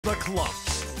The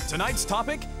Klumps. Tonight's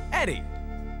topic, Eddie.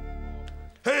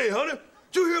 Hey, honey,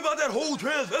 did you hear about that whole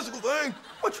transvestical thing?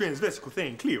 What transvestical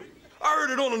thing, Cleo? I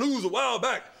heard it on the news a while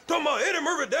back. Talking about Eddie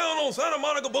Murphy down on Santa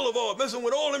Monica Boulevard messing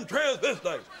with all them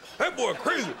transvestites. That boy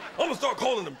crazy. I'm gonna start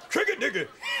calling them Tricky Dicky.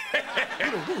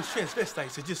 You know, those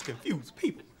transvestites are just confused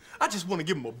people. I just want to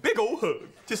give them a big old hug.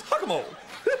 Just hug them all.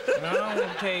 Now, I'm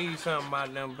gonna tell you something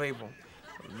about them people.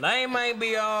 They may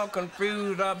be all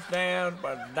confused upstairs,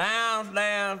 but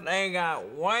downstairs they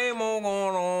got way more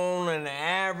going on than the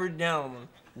average gentleman.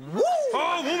 Woo!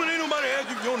 Oh, woman, ain't nobody asked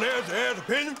you your nasty ass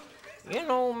opinion. You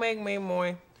know what make me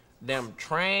more? Them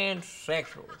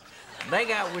transsexuals. They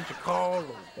got what you call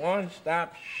the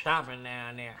one-stop shopping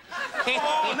down there.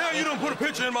 Oh, now you done put a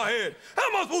picture in my head. How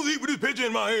am I supposed to eat with this picture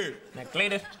in my head? Now,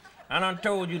 Cletus, I done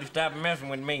told you to stop messing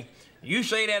with me. You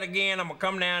say that again, I'm gonna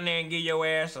come down there and give your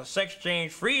ass a sex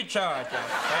change free of charge, you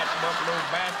fat buffalo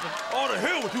bastard. Oh, the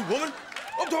hell with you, woman.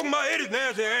 I'm talking about Eddie's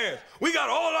nasty ass. We got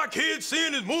all our kids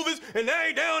seeing his movies, and they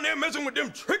ain't down there messing with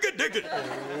them tricky dickies.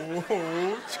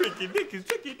 Oh, tricky dickies,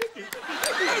 tricky dickies.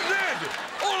 Exactly.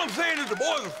 All I'm saying is the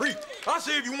boy's a freak. I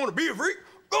say if you want to be a freak,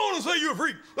 go on and say you're a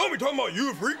freak. Don't be talking about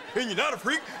you a freak and you're not a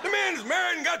freak. The man is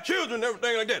married and got children and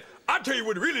everything like that. I tell you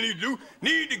what you really need to do.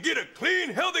 Need to get a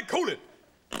clean, healthy colon.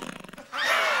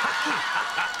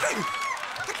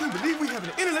 I can't believe we have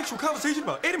an intellectual conversation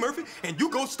about Eddie Murphy, and you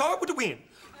go start with the wind.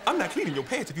 I'm not cleaning your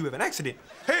pants if you have an accident.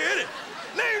 Hey, Eddie,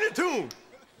 name the tune.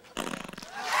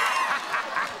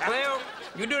 Well,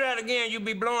 you do that again, you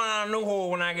be blowing out a new hole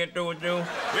when I get through with you.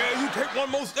 Yeah, you take one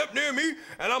more step near me,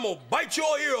 and I'm gonna bite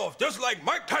your ear off just like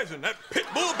Mike Tyson, that pit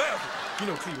bull bastard. You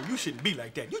know, Cleo, you shouldn't be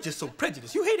like that. You're just so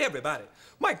prejudiced. You hate everybody.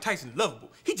 Mike Tyson's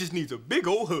lovable. He just needs a big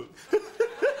old hug.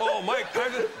 Oh, Mike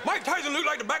Tyson? Mike Tyson look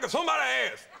like the back of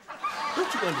somebody's ass.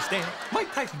 Don't you understand?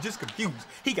 Mike Tyson's just confused.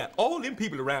 He got all them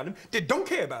people around him that don't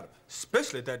care about him,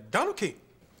 especially that Donald King.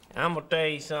 I'm gonna tell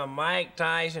you something, Mike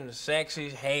Tyson is sexy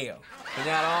as hell. He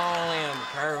got all them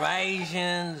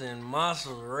curvaceous and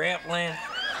muscles rippling.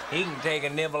 He can take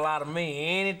a nibble out of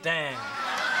me anytime.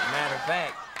 Matter of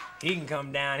fact, he can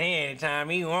come down here anytime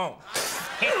he wants.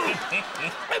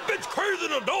 That bitch crazy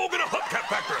than a dog in a hubcap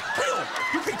factory. Cleo,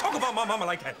 you can't talk about my mama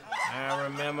like that. I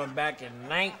remember back in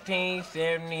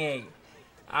 1978,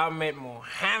 I met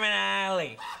Muhammad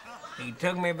Ali. He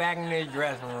took me back in his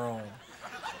dressing room.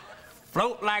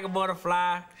 Float like a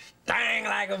butterfly, sting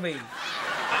like a bee.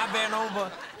 I bent over,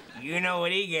 you know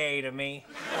what he gave to me.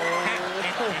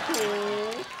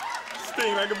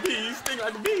 Sting like a bee, sting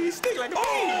like a bee, sting like a bee.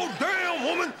 Oh, damn,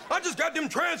 woman. I just got them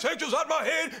transsexuals out my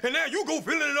head, and now you go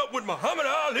filling it up with Muhammad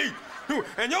Ali.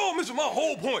 And y'all missing my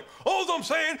whole point. All I'm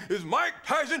saying is Mike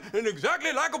Tyson is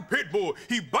exactly like a pit bull.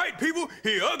 He bite people,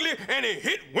 he ugly, and he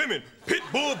hit women. Pit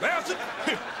bull bastard.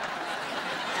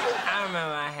 I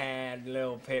remember I had a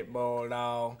little pit bull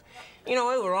dog. You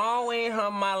know, it was always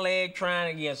humping my leg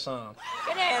trying to get some.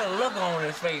 It had a look on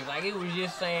his face like he was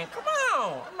just saying, come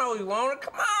on, I know you want it,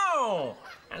 come on.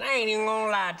 And I ain't even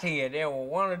gonna lie to you, there were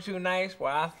one or two nights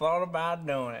where I thought about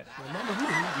doing it. Well, Mama,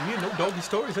 you hear no doggy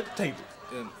stories at the table.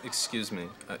 Excuse me.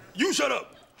 You shut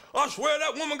up. I swear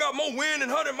that woman got more wind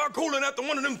and her in my colon after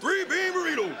one of them 3-bean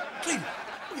burritos. Cleo,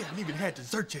 we haven't even had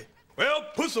dessert yet. Well,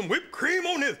 put some whipped cream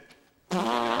on this.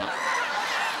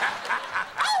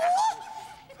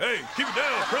 Hey, keep it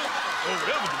down, Prince. Or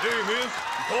whatever your name is.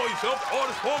 You call yourself the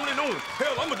artist formerly known.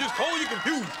 Hell, I'ma just call you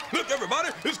Confused. Look, everybody,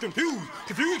 it's Confused.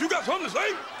 Confused, you got something to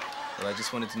say? Well, I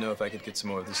just wanted to know if I could get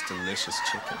some more of this delicious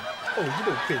chicken. Oh, you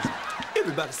know, Prince,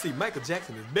 everybody say Michael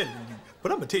Jackson is better than you.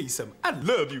 But I'm gonna tell you something. I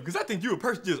love you because I think you're a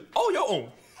person just all your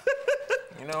own.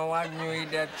 You know, watching you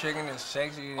eat that chicken is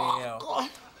sexy as hell.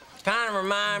 Kind of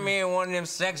remind me of one of them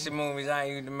sexy movies I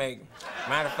used to make.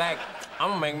 Matter of fact, I'm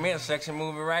gonna make me a sexy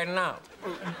movie right now.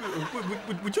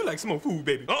 Would you like some more food,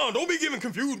 baby? Don't be giving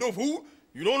Confused no food.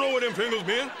 You don't know where them fingers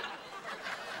been.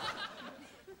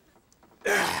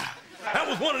 That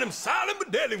was one of them silent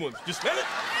but deadly ones. You smell it?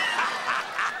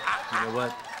 You know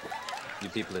what? You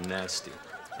people are nasty.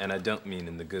 And I don't mean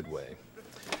in the good way.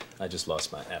 I just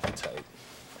lost my appetite.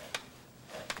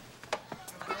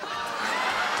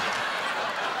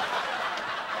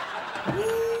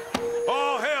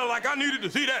 Oh, hell, like I needed to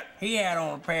see that. He had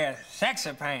on a pair of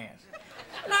sexy pants.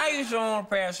 And I used to own a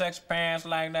pair of sexy pants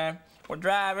like that. Would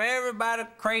drive everybody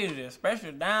crazy,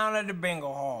 especially down at the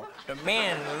bingo hall. The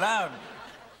men loved it.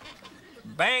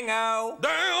 Bingo!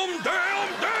 Damn,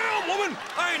 woman!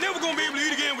 I ain't never gonna be able to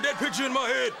eat again with that picture in my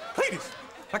head. Please,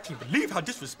 I can't believe how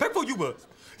disrespectful you was.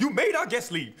 You made our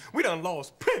guests leave. We done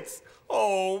lost Prince.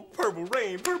 Oh, purple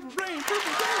rain, purple rain, purple rain, purple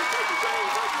rain,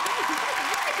 purple rain,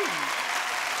 purple rain.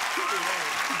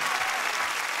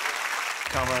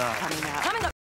 Coming up. Coming up.